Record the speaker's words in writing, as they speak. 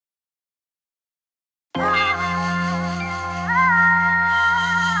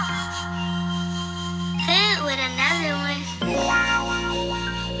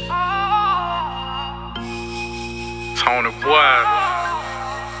what?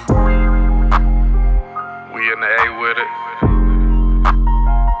 We in the A with it.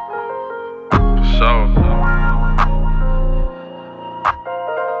 So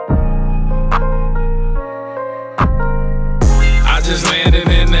I just landed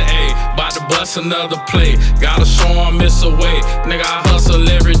in the A, bout to bust another play. Gotta show 'em it's a way. Nigga, I hustle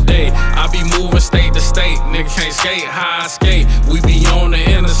every day. I be moving state to state. Nigga can't skate how I skate. We be on the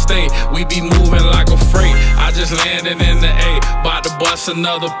interstate. We be moving like a freight. I just landed in the A, bout to bust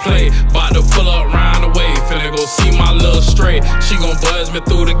another play. Bout to pull up round the way. Finna go see my little straight. She gon' buzz me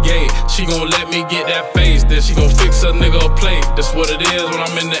through the gate. She gon' let me get that face. Then she gon' fix a nigga a plate. That's what it is when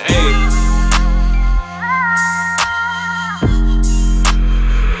I'm in the A.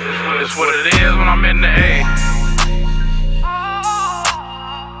 That's what it is when I'm in the A.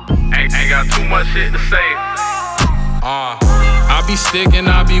 Ain't got too much shit to say. I be sticking,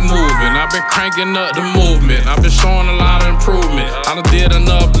 I be moving. I been cranking up the movement. I been showing a lot of improvement. I done did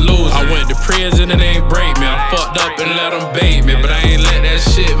enough losing. I went to prison and they ain't break me. I fucked up and let them bait me, but I ain't let that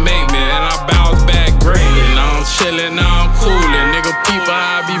shit make me. And I bounce back greatly. Now I'm chillin', now I'm coolin'. Nigga, people,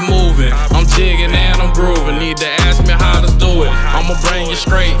 I be moving. I'm jigging and I'm grooving. Need to ask me how to do it. I'ma bring you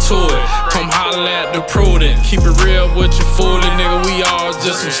straight to it. Come holler at the prudent. Keep it real with you fooling, nigga. We all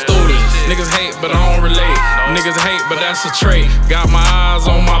just some students. Niggas hate, but I don't relate. Niggas hate, but that's a trait. Got my eyes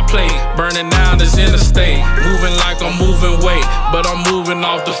on my plate, burning down this interstate. Moving like I'm moving weight, but I'm moving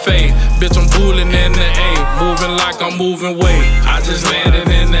off the fade. Bitch, I'm fooling in the A, moving like I'm moving weight. I just landed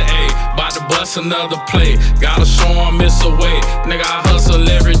in the A, bout to bust another play. Gotta show 'em it's a way. Nigga, I hustle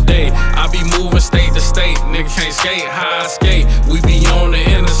every day. I be moving state to state. Nigga can't skate how I skate. We be on the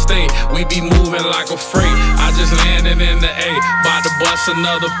interstate. We be moving like a freight. I just landed in the A, bout to bust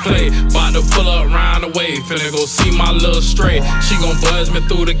another play. Bout to pull up round the way. Finna go see my little straight. She gon' buzz me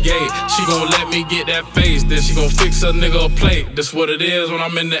through the gate. She gon' let me get that face. Then she gon' fix a nigga a plate. That's what it is when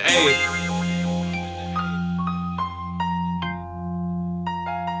I'm in the A.